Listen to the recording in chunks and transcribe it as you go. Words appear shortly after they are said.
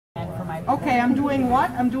my. Okay, I'm doing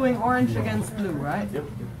what? I'm doing orange against blue, right? Yep.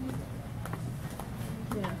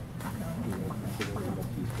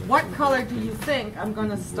 What color do you think I'm going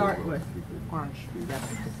to start with? Orange. Yes.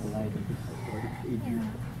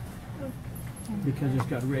 Because it's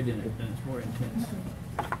got red in it and it's more intense.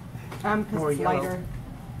 Because it's lighter.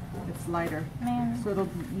 It's lighter. Man. So it'll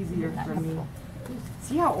be easier for me.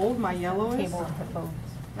 See how old my yellow is? Table and hippos.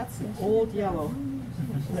 That's an old yellow.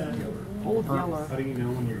 Old yellow. How do you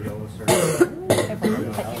know when your yellow starts?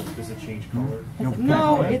 Does it change color?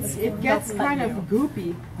 No, it gets kind of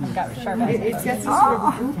goopy. I've got sharp It gets this sort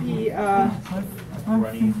of goopy.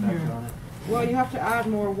 Running effect on it? Well, you have to add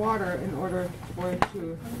more water in order for it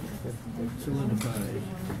to. Solidifies.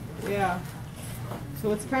 Yeah.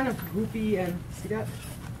 So it's kind of goopy and see that?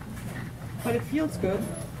 But it feels good.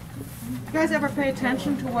 You guys ever pay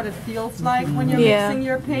attention to what it feels like when you're mixing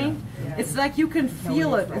your paint? It's like you can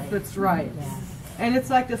feel it if it's right. And it's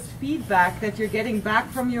like this feedback that you're getting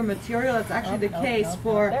back from your material. That's actually the case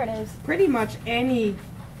for pretty much any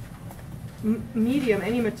medium,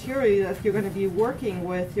 any material that you're going to be working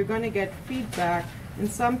with. You're going to get feedback. In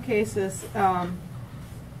some cases,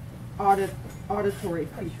 auditory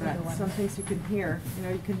feedback. Some things you can hear. You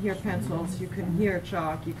know, you can hear pencils, you can hear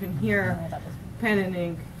chalk, you can hear pen and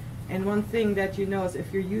ink. And one thing that you know is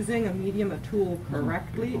if you're using a medium, a tool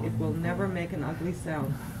correctly, it will never make an ugly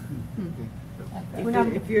sound.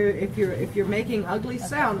 If you're making ugly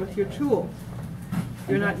sound with your tool,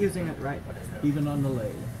 you're not using it right. Even on the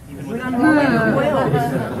lathe. When I'm rolling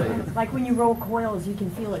coils, like when you roll coils, you can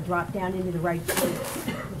feel it drop down into the right shape.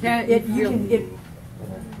 It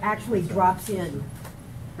actually drops in.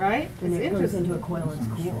 Right? And It's it goes interesting. into a coil. It's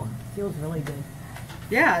cool. It feels really good.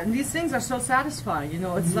 Yeah, and these things are so satisfying, you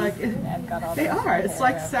know, it's like, they are, it's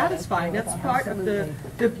like satisfying. That's part of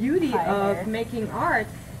the beauty of making art.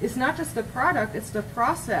 It's not just the product, it's the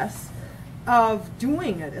process of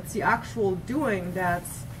doing it. It's the actual doing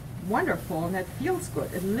that's wonderful and that feels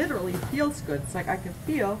good. It literally feels good. It's like I can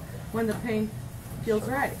feel when the paint feels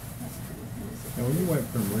right. Now when you went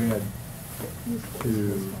from red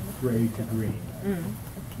to gray to green,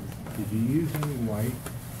 did you use any white?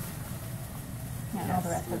 Yeah, all the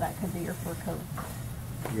rest of that could be your fur coat.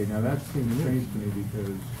 Okay, now that seems strange to me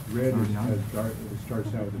because red has dark, it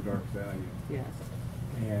starts out with a dark value. Yes.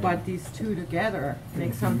 And But these two together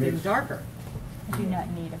make something darker. I do not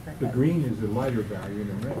need a fur the coat. green is a lighter value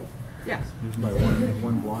than red Yes. by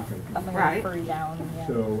one block. Something Right. like furry down. Yeah.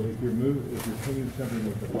 So if you're painting something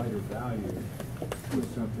with a lighter value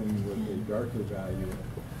with something with a darker value,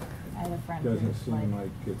 I have a friend doesn't who's seem like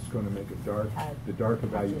it's going to make it dark, the darker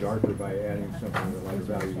value darker by adding something with a lighter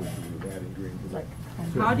value, which is adding green to that.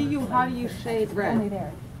 How do you shade only red?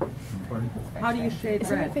 there. Pardon? How do you shade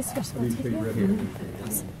red? How do you shade red?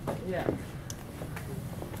 Yeah.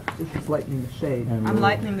 Just lightening the shade. I'm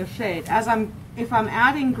lightening the shade. If I'm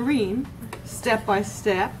adding green step by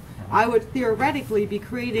step, I would theoretically be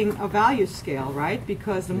creating a value scale, right?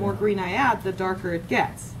 Because the more green I add, the darker it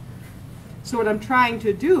gets. So what I'm trying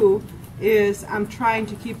to do is I'm trying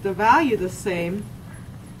to keep the value the same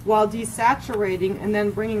while desaturating and then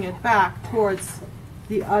bringing it back towards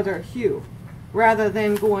the other hue, rather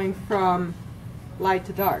than going from light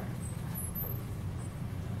to dark.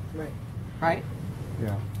 Right. Right?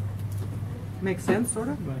 Yeah. Makes sense, sort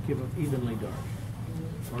of? But keep it evenly dark.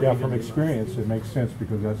 Or Yeah, from evenly experience, it makes sense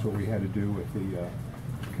because that's what we had to do with the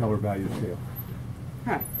color value scale.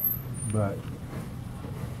 Right. But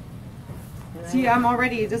See,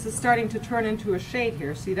 this is starting to turn into a shade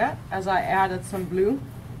here. See that? As I added some blue.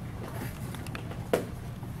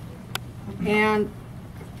 And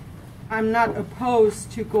I'm not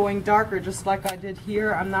opposed to going darker just like I did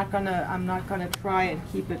here. I'm not gonna try and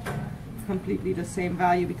keep it completely the same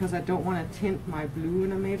value because I don't want to tint my blue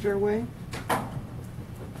in a major way.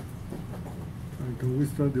 can we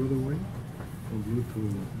start the other way? From blue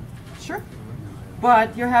to... Sure.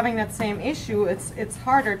 But you're having that same issue. It's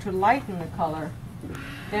harder to lighten the color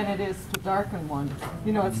than it is to darken one.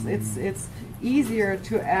 You know, it's easier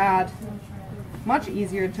to add, much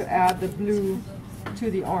easier to add the blue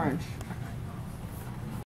to the orange.